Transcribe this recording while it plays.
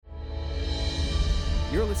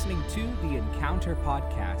You're listening to the Encounter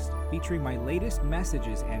Podcast, featuring my latest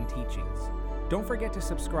messages and teachings. Don't forget to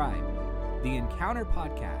subscribe. The Encounter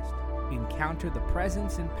Podcast. Encounter the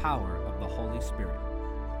presence and power of the Holy Spirit.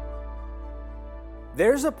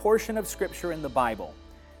 There's a portion of Scripture in the Bible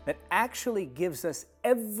that actually gives us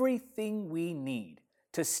everything we need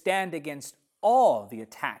to stand against all the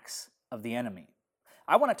attacks of the enemy.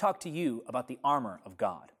 I want to talk to you about the armor of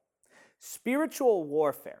God. Spiritual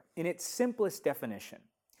warfare, in its simplest definition,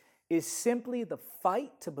 is simply the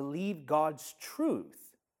fight to believe God's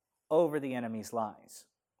truth over the enemy's lies.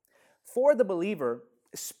 For the believer,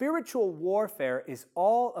 spiritual warfare is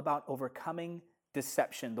all about overcoming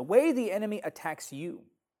deception. The way the enemy attacks you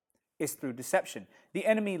is through deception. The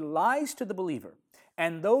enemy lies to the believer,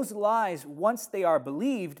 and those lies, once they are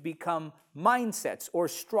believed, become mindsets or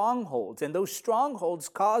strongholds, and those strongholds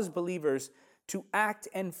cause believers to act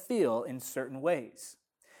and feel in certain ways.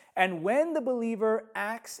 And when the believer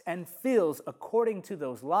acts and feels according to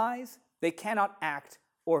those lies, they cannot act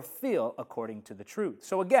or feel according to the truth.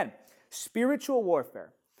 So again, spiritual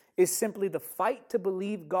warfare is simply the fight to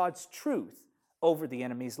believe God's truth over the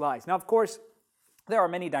enemy's lies. Now, of course, there are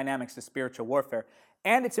many dynamics to spiritual warfare,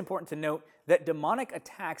 and it's important to note that demonic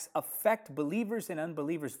attacks affect believers and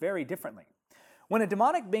unbelievers very differently. When a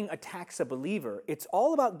demonic being attacks a believer, it's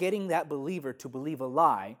all about getting that believer to believe a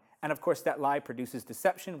lie, and of course that lie produces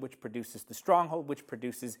deception, which produces the stronghold, which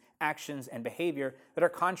produces actions and behavior that are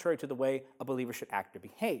contrary to the way a believer should act or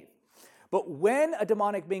behave. But when a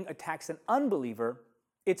demonic being attacks an unbeliever,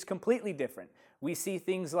 it's completely different. We see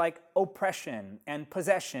things like oppression and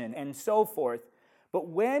possession and so forth. But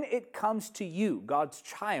when it comes to you, God's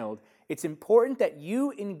child, it's important that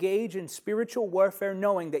you engage in spiritual warfare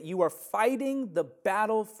knowing that you are fighting the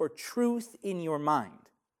battle for truth in your mind.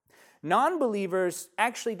 Non-believers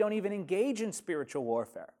actually don't even engage in spiritual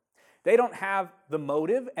warfare. They don't have the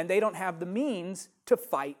motive and they don't have the means to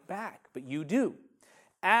fight back, but you do.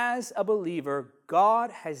 As a believer,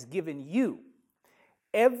 God has given you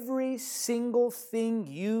every single thing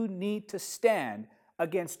you need to stand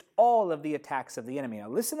against all of the attacks of the enemy. Now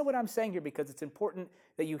listen to what I'm saying here because it's important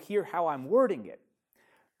that you hear how I'm wording it.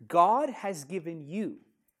 God has given you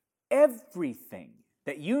everything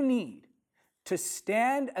that you need to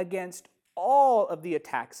stand against all of the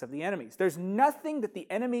attacks of the enemies. There's nothing that the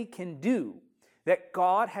enemy can do that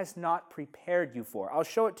God has not prepared you for. I'll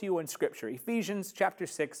show it to you in Scripture. Ephesians chapter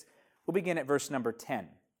 6, we'll begin at verse number 10.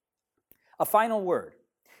 A final word.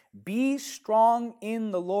 Be strong in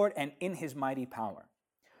the Lord and in His mighty power.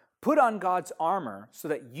 Put on God's armor so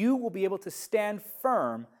that you will be able to stand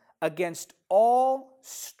firm against all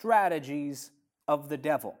strategies of the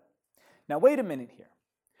devil. Now wait a minute here.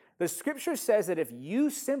 The Scripture says that if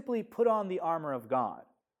you simply put on the armor of God,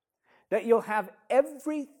 that you'll have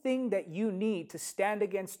everything that you need to stand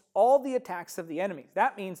against all the attacks of the enemy.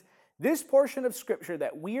 That means this portion of Scripture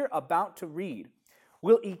that we're about to read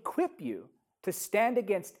will equip you to stand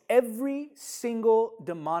against every single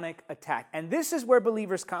demonic attack. And this is where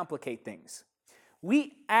believers complicate things.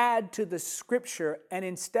 We add to the Scripture, and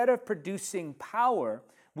instead of producing power,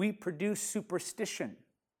 we produce superstition.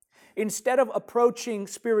 Instead of approaching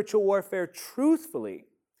spiritual warfare truthfully,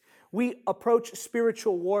 we approach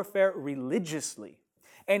spiritual warfare religiously.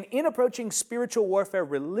 And in approaching spiritual warfare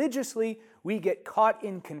religiously, we get caught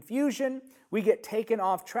in confusion, we get taken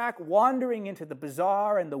off track, wandering into the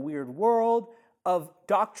bizarre and the weird world of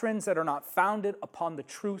doctrines that are not founded upon the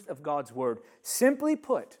truth of God's Word. Simply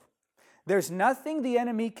put, there's nothing the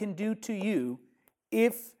enemy can do to you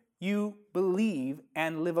if you believe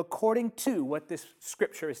and live according to what this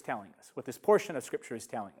Scripture is telling us, what this portion of Scripture is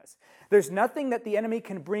telling us. There's nothing that the enemy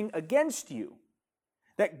can bring against you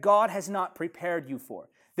that God has not prepared you for.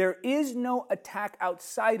 There is no attack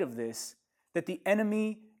outside of this that the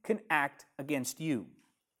enemy can act against you.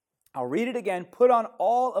 I'll read it again. Put on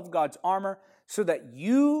all of God's armor so that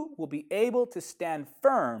you will be able to stand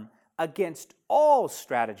firm against all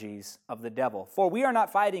strategies of the devil. For we are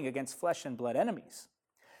not fighting against flesh and blood enemies,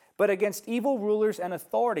 but against evil rulers and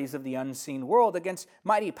authorities of the unseen world, against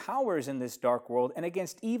mighty powers in this dark world, and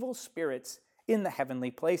against evil spirits in the heavenly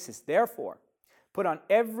places. Therefore, put on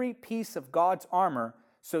every piece of God's armor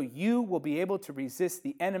so you will be able to resist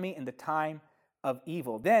the enemy in the time of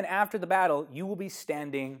evil. Then, after the battle, you will be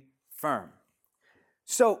standing firm.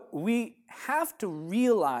 So we have to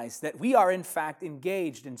realize that we are in fact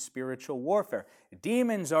engaged in spiritual warfare.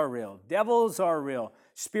 Demons are real. Devils are real.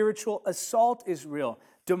 Spiritual assault is real.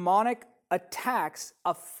 Demonic attacks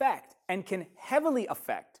affect and can heavily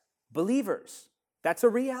affect believers. That's a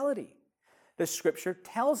reality. The Scripture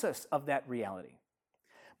tells us of that reality.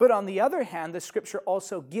 But on the other hand, the Scripture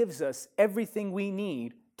also gives us everything we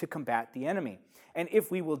need to combat the enemy. And if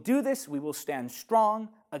we will do this, we will stand strong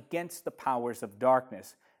against the powers of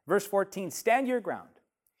darkness. Verse 14, stand your ground,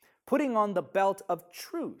 putting on the belt of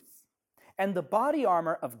truth and the body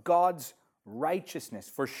armor of God's righteousness.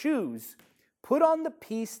 For shoes, put on the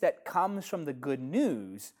peace that comes from the good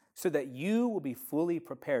news, so that you will be fully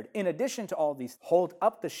prepared. In addition to all these, hold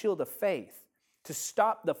up the shield of faith to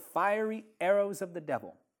stop the fiery arrows of the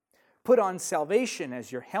devil. Put on salvation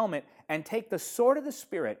as your helmet and take the sword of the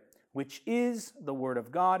Spirit, which is the Word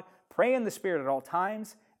of God. Pray in the Spirit at all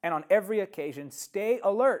times, and on every occasion stay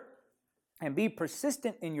alert and be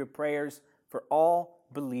persistent in your prayers for all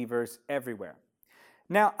believers everywhere.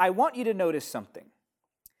 Now, I want you to notice something.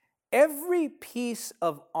 Every piece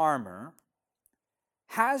of armor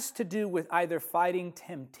has to do with either fighting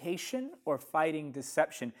temptation or fighting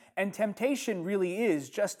deception. And temptation really is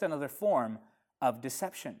just another form of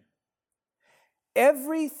deception.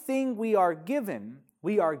 Everything we are given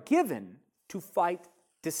to fight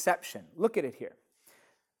deception. Look at it here.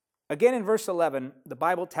 Again, in verse 11, the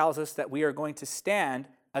Bible tells us that we are going to stand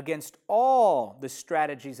against all the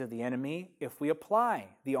strategies of the enemy if we apply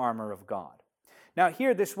the armor of God. Now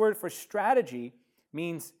here, this word for strategy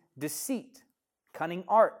means deceit, cunning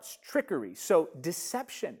arts, trickery. So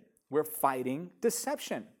deception. We're fighting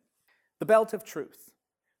deception. The belt of truth.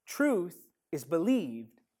 Truth is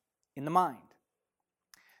believed in the mind.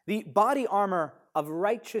 The body armor of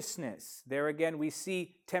righteousness. There again we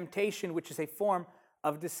see temptation, which is a form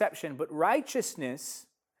of deception. But righteousness,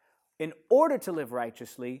 in order to live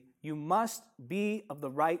righteously, you must be of the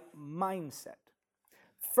right mindset.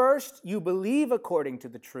 First, you believe according to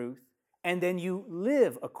the truth, and then you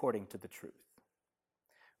live according to the truth.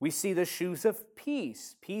 We see the shoes of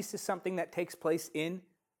peace. Peace is something that takes place in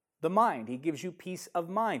the mind. He gives you peace of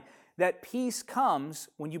mind. That peace comes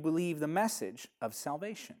when you believe the message of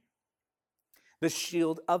salvation. The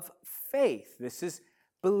shield of faith. This is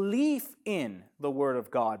belief in the Word of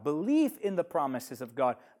God, belief in the promises of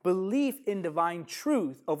God, belief in divine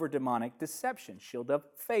truth over demonic deception. Shield of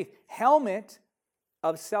faith. Helmet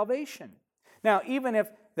of salvation. Now, even if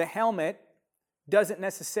the helmet doesn't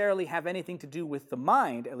necessarily have anything to do with the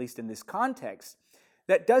mind, at least in this context,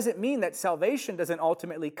 that doesn't mean that salvation doesn't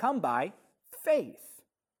ultimately come by faith.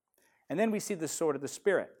 And then we see the sword of the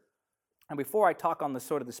Spirit. And before I talk on the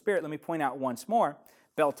sword of the Spirit, let me point out once more,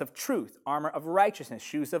 belt of truth, armor of righteousness,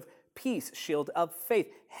 shoes of peace, shield of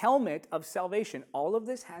faith, helmet of salvation. All of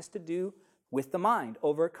this has to do with the mind,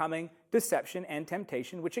 overcoming deception and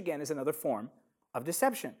temptation, which again is another form of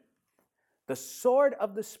deception. The sword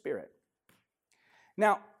of the Spirit.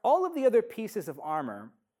 Now, all of the other pieces of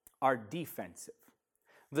armor are defensive.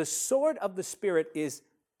 The sword of the Spirit is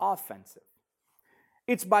offensive.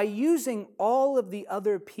 It's by using all of the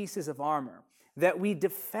other pieces of armor that we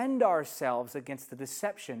defend ourselves against the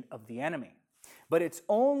deception of the enemy. But it's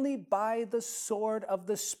only by the sword of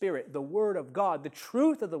the Spirit, the Word of God, the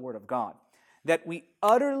truth of the Word of God, that we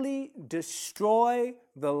utterly destroy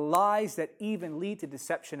the lies that even lead to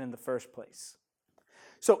deception in the first place.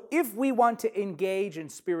 So if we want to engage in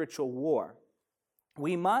spiritual war,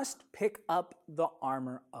 we must pick up the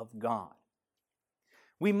armor of God.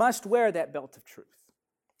 We must wear that belt of truth.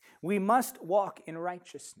 We must walk in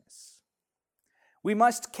righteousness. We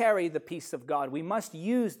must carry the peace of God. We must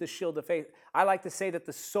use the shield of faith. I like to say that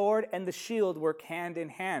the sword and the shield work hand in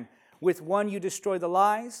hand. With one you destroy the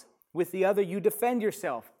lies, with the other you defend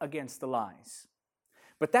yourself against the lies.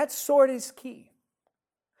 But that sword is key.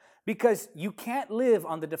 Because you can't live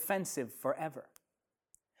on the defensive forever.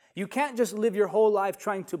 You can't just live your whole life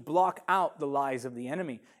trying to block out the lies of the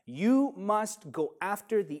enemy. You must go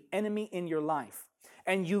after the enemy in your life.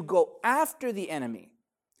 And you go after the enemy,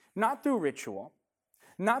 not through ritual,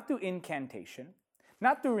 not through incantation,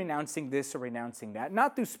 not through renouncing this or renouncing that,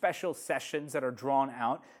 not through special sessions that are drawn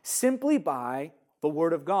out, simply by the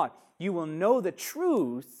Word of God. You will know the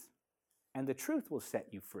truth, and the truth will set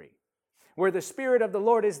you free. Where the Spirit of the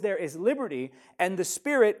Lord is, there is liberty, and the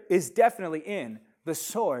Spirit is definitely in the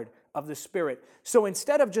sword of the Spirit. So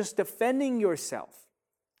instead of just defending yourself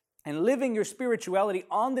and living your spirituality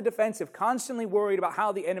on the defensive, constantly worried about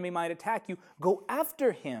how the enemy might attack you, go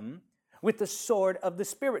after him with the sword of the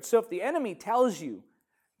Spirit. So if the enemy tells you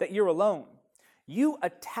that you're alone, you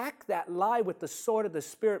attack that lie with the sword of the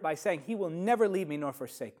Spirit by saying, He will never leave me nor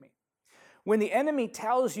forsake me. When the enemy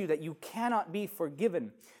tells you that you cannot be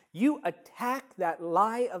forgiven, you attack that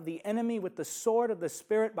lie of the enemy with the sword of the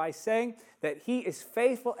Spirit by saying that He is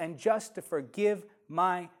faithful and just to forgive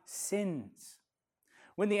my sins.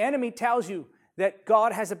 When the enemy tells you that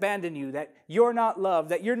God has abandoned you, that you're not loved,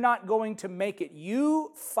 that you're not going to make it,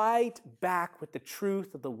 you fight back with the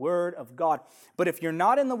truth of the Word of God. But if you're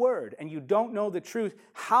not in the Word and you don't know the truth,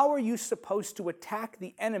 how are you supposed to attack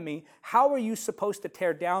the enemy? How are you supposed to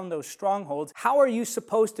tear down those strongholds? How are you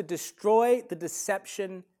supposed to destroy the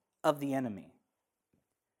deception of the enemy?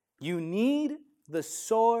 You need the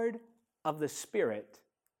sword of the Spirit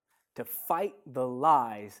to fight the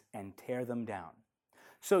lies and tear them down.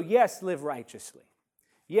 So yes, live righteously.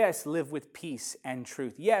 Yes, live with peace and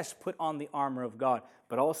truth. Yes, put on the armor of God,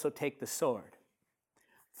 but also take the sword.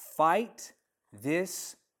 Fight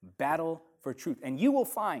this battle for truth. And you will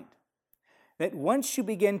find that once you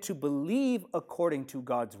begin to believe according to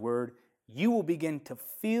God's word, you will begin to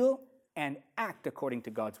feel and act according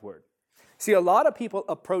to God's word. See, a lot of people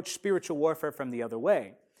approach spiritual warfare from the other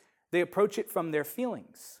way. They approach it from their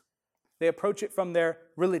feelings. They approach it from their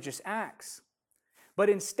religious acts. But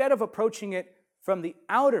instead of approaching it from the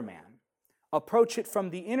outer man, approach it from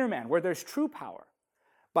the inner man, where there's true power,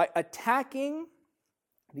 by attacking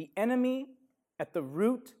the enemy at the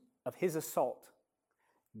root of his assault.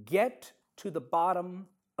 Get to the bottom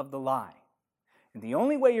of the lie. And the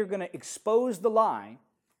only way you're going to expose the lie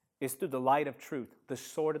is through the light of truth, the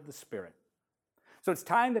sword of the Spirit. So it's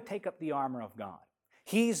time to take up the armor of God.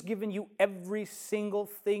 He's given you every single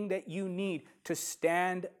thing that you need to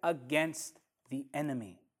stand against the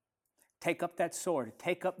enemy. Take up that sword.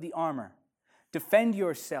 Take up the armor. Defend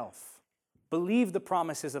yourself. Believe the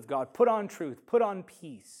promises of God. Put on truth. Put on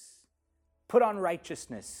peace. Put on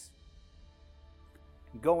righteousness.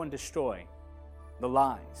 And go and destroy the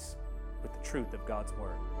lies with the truth of God's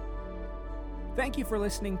word. Thank you for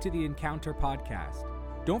listening to the Encounter Podcast.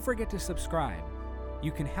 Don't forget to subscribe.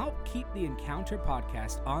 You can help keep the Encounter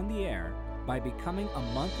Podcast on the air by becoming a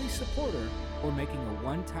monthly supporter or making a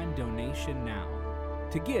one-time donation now.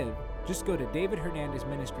 To give, just go to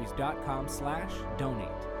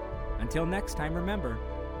davidhernandezministries.com/donate. Until next time, remember,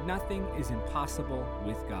 nothing is impossible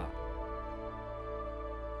with God.